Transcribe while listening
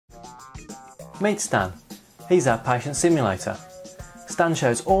Meet Stan. He's our patient simulator. Stan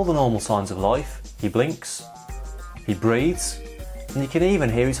shows all the normal signs of life. He blinks, he breathes, and you can even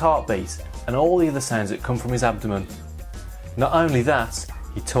hear his heartbeat and all the other sounds that come from his abdomen. Not only that,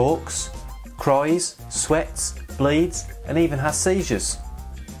 he talks, cries, sweats, bleeds, and even has seizures.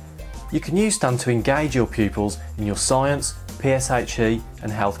 You can use Stan to engage your pupils in your science, PSHE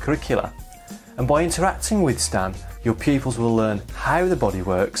and health curricula. And by interacting with Stan, your pupils will learn how the body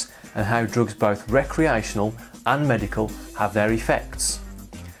works and how drugs, both recreational and medical, have their effects.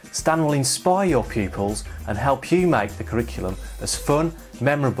 Stan will inspire your pupils and help you make the curriculum as fun,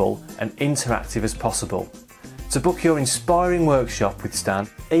 memorable and interactive as possible. To book your inspiring workshop with Stan,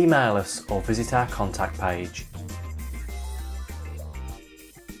 email us or visit our contact page.